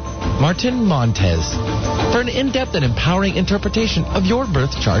astrologer Martin Montes for an in-depth and empowering interpretation of your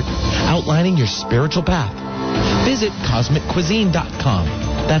birth chart outlining your spiritual path. Visit CosmicCuisine.com.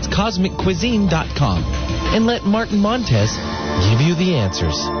 That's CosmicCuisine.com. And let Martin Montes give you the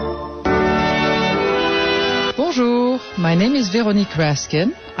answers. Bonjour, my name is Veronique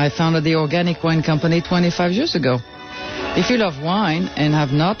Raskin. I founded the Organic Wine Company 25 years ago. If you love wine and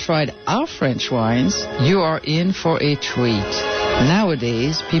have not tried our French wines, you are in for a treat.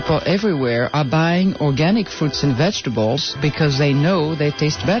 Nowadays, people everywhere are buying organic fruits and vegetables because they know they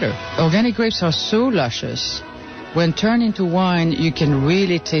taste better. Organic grapes are so luscious. When turned into wine, you can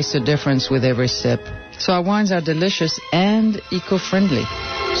really taste the difference with every sip. So our wines are delicious and eco-friendly.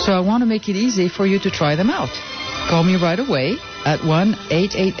 So I want to make it easy for you to try them out. Call me right away at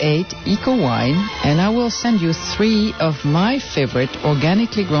 1-888-ECO-WINE, and I will send you 3 of my favorite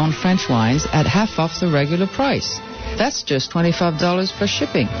organically grown French wines at half off the regular price. That's just $25 plus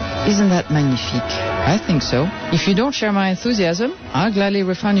shipping. Isn't that magnifique? I think so. If you don't share my enthusiasm, I'll gladly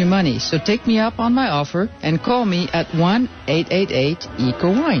refund your money. So take me up on my offer and call me at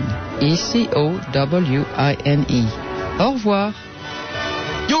 1-888-ECO-WINE. ECOWINE. Au revoir.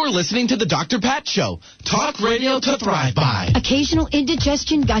 You're listening to the Dr. Pat Show. Talk radio to thrive by. Occasional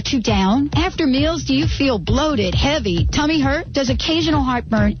indigestion got you down? After meals, do you feel bloated, heavy, tummy hurt? Does occasional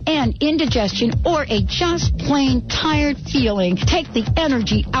heartburn and indigestion or a just plain tired feeling take the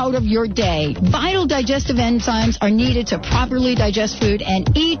energy out of your day? Vital digestive enzymes are needed to properly digest food, and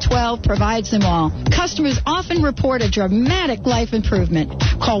E12 provides them all. Customers often report a dramatic life improvement.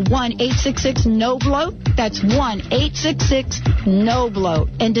 Call 1-866-NO-BLOAT. That's 1-866-NO-BLOAT.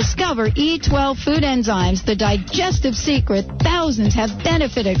 And discover E12 food enzymes, the digestive secret thousands have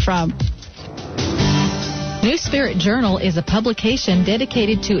benefited from. New Spirit Journal is a publication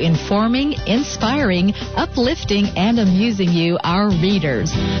dedicated to informing, inspiring, uplifting, and amusing you, our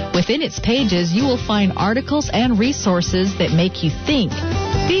readers. Within its pages, you will find articles and resources that make you think,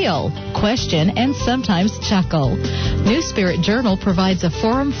 Feel, question, and sometimes chuckle. New Spirit Journal provides a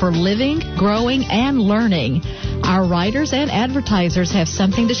forum for living, growing, and learning. Our writers and advertisers have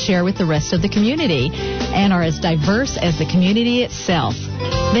something to share with the rest of the community and are as diverse as the community itself.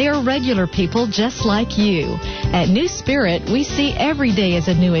 They are regular people just like you. At New Spirit, we see every day as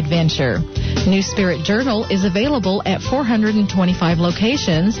a new adventure. New Spirit Journal is available at 425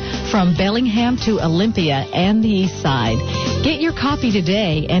 locations from Bellingham to Olympia and the East Side. Get your copy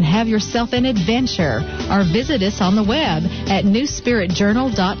today and have yourself an adventure, or visit us on the web at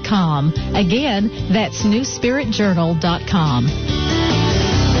newspiritjournal.com. Again, that's newspiritjournal.com.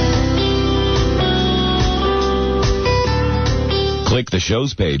 Click the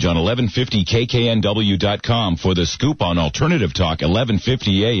show's page on 1150kknw.com for the scoop on Alternative Talk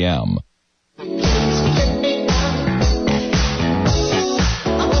 1150 AM.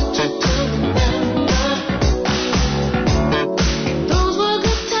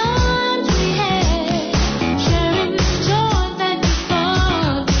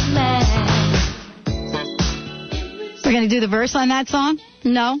 We're going to do the verse on that song?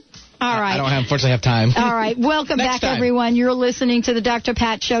 No? All right. I don't unfortunately have time. All right. Welcome back, everyone. You're listening to the Dr.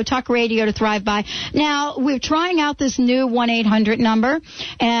 Pat Show, talk radio to thrive by. Now, we're trying out this new 1-800 number,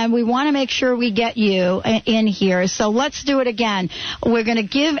 and we want to make sure we get you in here. So let's do it again. We're going to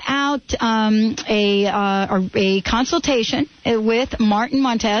give out a consultation with Martin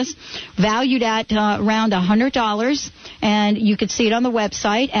Montes, valued at around $100. And you can see it on the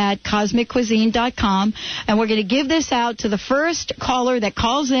website at cosmiccuisine.com. And we're going to give this out to the first caller that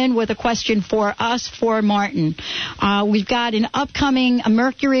calls in with a question for us, for Martin. We've got an upcoming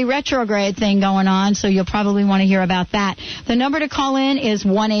Mercury retrograde thing going on, so you'll probably want to hear about that. The number to call in is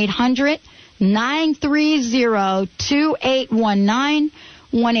 1-800-930-2819.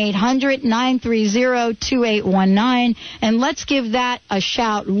 1-800-930-2819. And let's give that a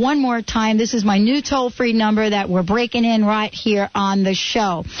shout one more time. This is my new toll-free number that we're breaking in right here on the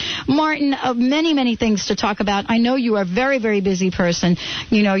show. Martin, many, many things to talk about. I know you are a very, very busy person.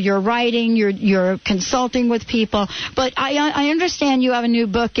 You know, you're writing, you're consulting with people. But I understand you have a new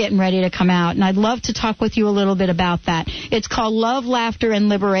book getting ready to come out, and I'd love to talk with you a little bit about that. It's called Love, Laughter, and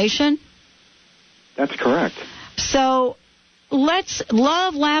Liberation. That's correct. So let's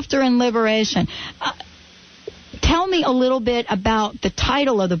Love, Laughter, and Liberation. Tell me a little bit about the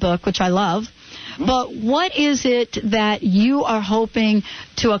title of the book, which I love, but what is it that you are hoping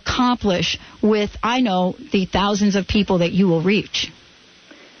to accomplish with, I know, the thousands of people that you will reach?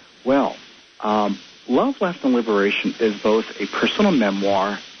 Well, Love, Laughter, and Liberation is both a personal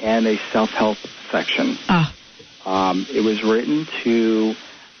memoir and a self-help section. It was written to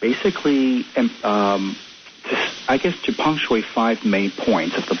basically to punctuate 5 main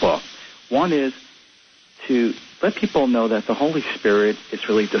points of the book. One is to let people know that the Holy Spirit is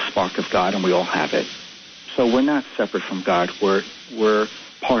really the spark of God, and we all have it. So we're not separate from God. We're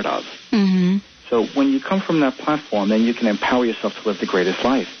part of. Mm-hmm. So when you come from that platform, then you can empower yourself to live the greatest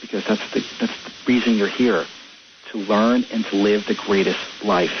life, because that's the reason you're here, to learn and to live the greatest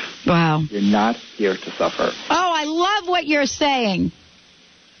life. Wow. You're not here to suffer. Oh, I love what you're saying.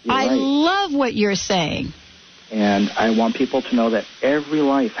 I love what you're saying. And I want people to know that every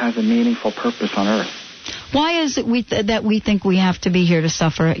life has a meaningful purpose on earth. Why is it that we think we have to be here to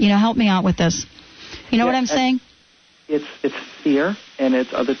suffer? You know, help me out with this. You know what I'm saying? It's fear, and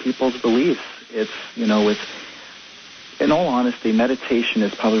it's other people's beliefs. It's in all honesty, meditation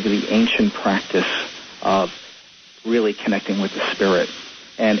is probably the ancient practice of really connecting with the spirit.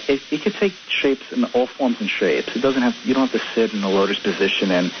 And it could take shapes in all forms and shapes. You don't have to sit in a lotus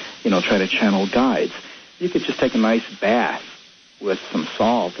position and, try to channel guides. You could just take a nice bath with some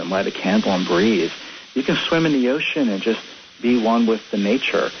salt and light a candle and breathe. You can swim in the ocean and just be one with the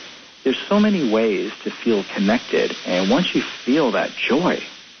nature. There's so many ways to feel connected. And once you feel that joy,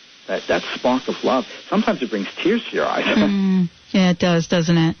 that spark of love, sometimes it brings tears to your eyes. Yeah, it does,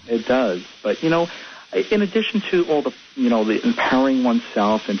 doesn't it? It does. But, in addition to all the, the empowering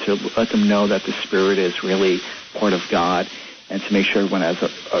oneself and to let them know that the Spirit is really part of God, and to make sure everyone has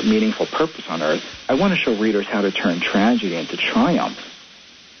a meaningful purpose on earth, I want to show readers how to turn tragedy into triumph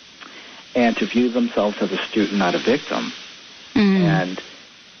and to view themselves as a student, not a victim. And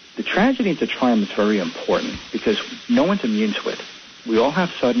the tragedy into triumph is very important because no one's immune to it. We all have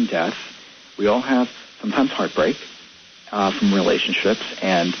sudden death. We all have sometimes heartbreak from relationships.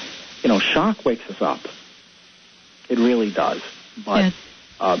 And, shock wakes us up. It really does. But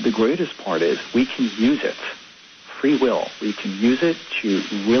the greatest part is we can use it. Free will. We can use it to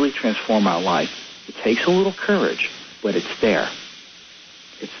really transform our life. It takes a little courage, but it's there.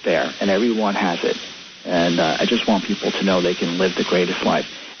 It's there, and everyone has it. And I just want people to know they can live the greatest life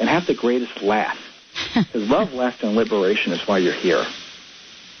and have the greatest laugh. Because love, laughter, and liberation is why you're here.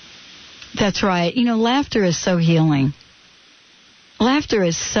 That's right. You know, laughter is so healing. Laughter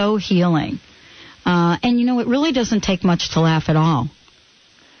is so healing. And, you know, it really doesn't take much to laugh at all.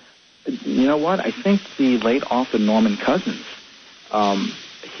 You know what? I think the late author Norman Cousins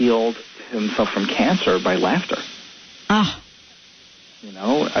healed himself from cancer by laughter. Ah. You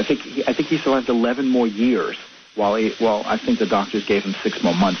know, I think he survived 11 more years I think the doctors gave him 6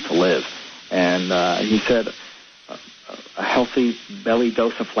 more months to live. And he said a healthy belly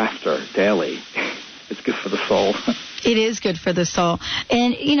dose of laughter daily is good for the soul. It is good for the soul.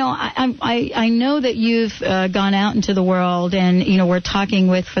 And, you know, I know that you've gone out into the world, and, you know, we're talking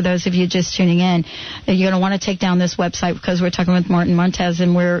with, for those of you just tuning in, you're going to want to take down this website because we're talking with Martin Montes,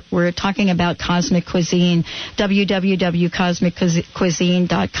 and we're talking about Cosmic Cuisine,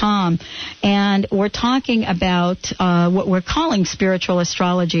 www.cosmiccuisine.com. And we're talking about what we're calling spiritual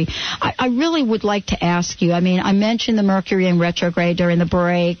astrology. I really would like to ask you, I mean, I mentioned the Mercury in retrograde during the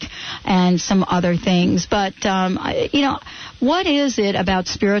break and some other things, but, you know, what is it about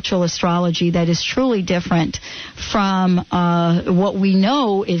spiritual astrology that is truly different from what we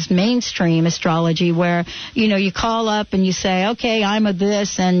know is mainstream astrology, where, you know, you call up and you say, okay, I'm a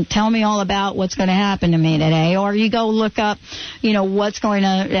this, and tell me all about what's going to happen to me today, or you go look up, you know, what's going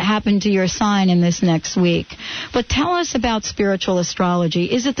to happen to your sign in this next week. But tell us about spiritual astrology.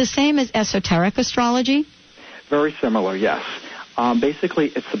 Is it the same as esoteric astrology? Very similar, yes.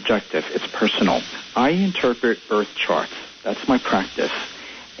 Basically, it's subjective. It's personal. I interpret Earth charts. That's my practice.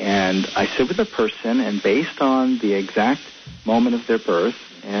 And I sit with a person, and based on the exact moment of their birth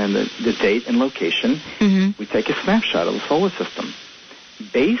and the date and location, we take a snapshot of the solar system.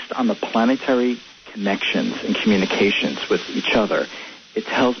 Based on the planetary connections and communications with each other, it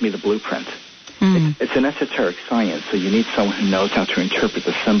tells me the blueprint. It's an esoteric science, so you need someone who knows how to interpret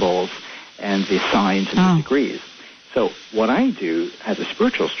the symbols and the signs and the degrees. So what I do as a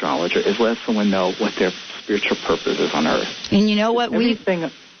spiritual astrologer is let someone know what their spiritual purpose is on Earth. And you know what? Everything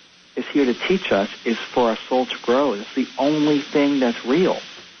is here to teach us is for our soul to grow. It's the only thing that's real.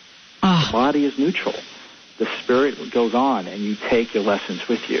 The body is neutral. The spirit goes on, and you take your lessons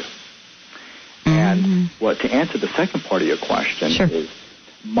with you. And to answer the second part of your question is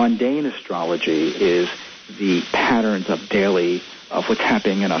mundane astrology is the patterns of what's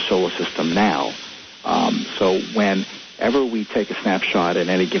happening in our solar system now. So whenever we take a snapshot at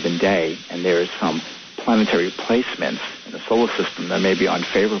any given day and there is some planetary placements in the solar system that may be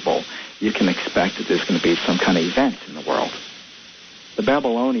unfavorable, you can expect that there's going to be some kind of event in the world. The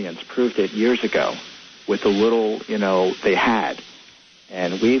Babylonians proved it years ago with the little, they had.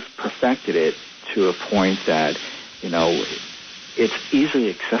 And we've perfected it to a point that, it's easily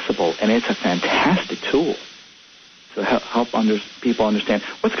accessible, and it's a fantastic tool to help people understand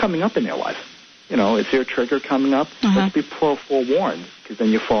what's coming up in their life. Is there a trigger coming up? Let's be forewarned, because then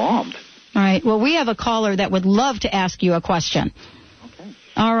you're forearmed. All right. Well, we have a caller that would love to ask you a question. Okay.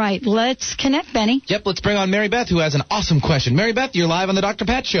 All right. Let's connect, Benny. Yep. Let's bring on Mary Beth, who has an awesome question. Mary Beth, you're live on the Dr.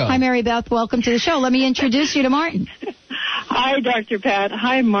 Pat Show. Hi, Mary Beth. Welcome to the show. Let me introduce you to Martin. Hi, Dr. Pat.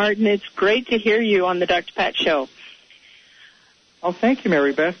 Hi, Martin. It's great to hear you on the Dr. Pat Show. Oh, thank you,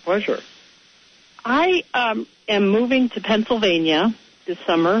 Mary Beth. Pleasure. I am moving to Pennsylvania this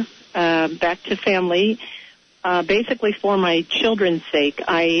summer, back to family, basically for my children's sake.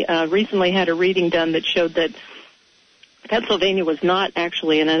 I recently had a reading done that showed that Pennsylvania was not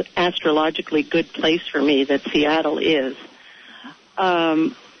actually an astrologically good place for me, that Seattle is.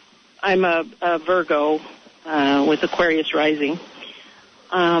 I'm a Virgo with Aquarius rising.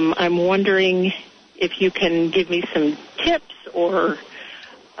 I'm wondering if you can give me some tips or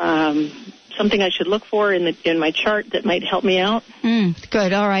something I should look for in my chart that might help me out.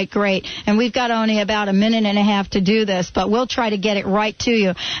 Good. All right, great. And we've got only about a minute and a half to do this, but we'll try to get it right to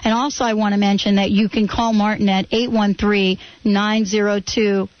you. And also I want to mention that you can call Martin at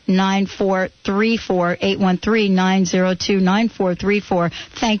 813-902-9434, 813-902-9434.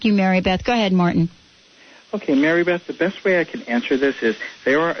 Thank you, Mary Beth. Go ahead, Martin. Okay, Mary Beth, the best way I can answer this is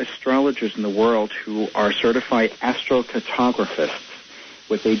there are astrologers in the world who are certified astrocartographists.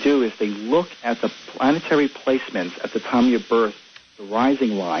 What they do is they look at the planetary placements at the time of your birth, the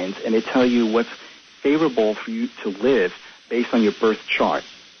rising lines, and they tell you what's favorable for you to live based on your birth chart.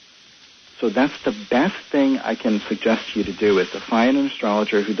 So that's the best thing I can suggest to you to do, is to find an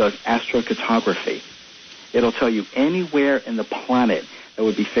astrologer who does astrocartography. It'll tell you anywhere in the planet that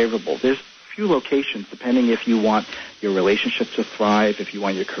would be favorable. There's few locations, depending if you want your relationship to thrive, if you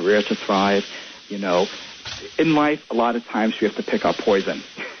want your career to thrive. In life, a lot of times you have to pick our poison.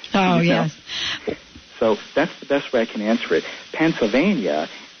 Oh, yes. So that's the best way I can answer it. Pennsylvania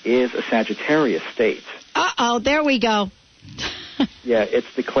is a Sagittarius state. Uh-oh, there we go. Yeah,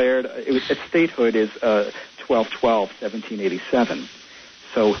 it's declared, its statehood is 12/12/1787.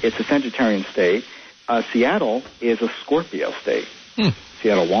 So it's a Sagittarian state. Seattle is a Scorpio state.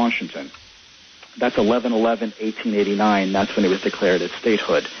 Seattle, Washington. That's 11/11/1889. That's when it was declared its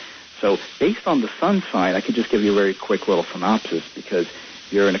statehood. So based on the sun sign, I could just give you a very quick little synopsis because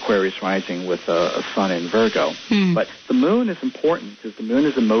you're an Aquarius rising with a sun in Virgo. But the moon is important because the moon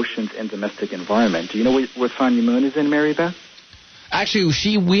is emotions and domestic environment. Do you know what sign your moon is in, Mary Beth?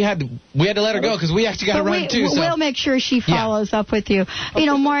 Actually, we had to let her go because we actually got to run too. So. We'll make sure she follows up with you. You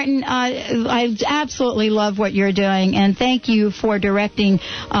know, Martin, I absolutely love what you're doing, and thank you for directing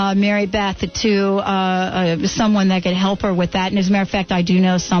Mary Beth to someone that could help her with that. And as a matter of fact, I do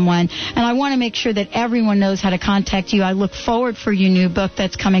know someone, and I want to make sure that everyone knows how to contact you. I look forward for your new book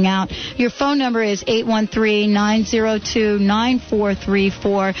that's coming out. Your phone number is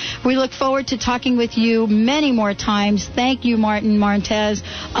 813-902-9434. We look forward to talking with you many more times. Thank you, Martin Montes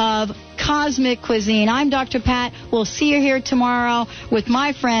of Cosmic Cuisine. I'm Dr. Pat. We'll see you here tomorrow with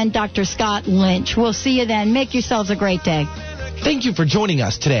my friend, Dr. Scott Lynch. We'll see you then. Make yourselves a great day. Thank you for joining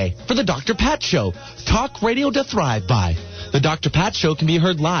us today for the Dr. Pat Show. Talk radio to thrive by. The Dr. Pat Show can be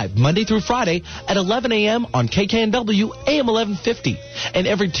heard live Monday through Friday at 11 a.m. on KKNW AM 1150 and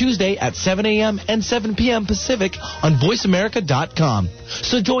every Tuesday at 7 a.m. and 7 p.m. Pacific on VoiceAmerica.com.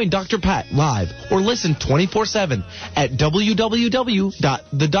 So join Dr. Pat live or listen 24/7 at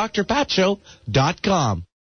www.thedrpatshow.com.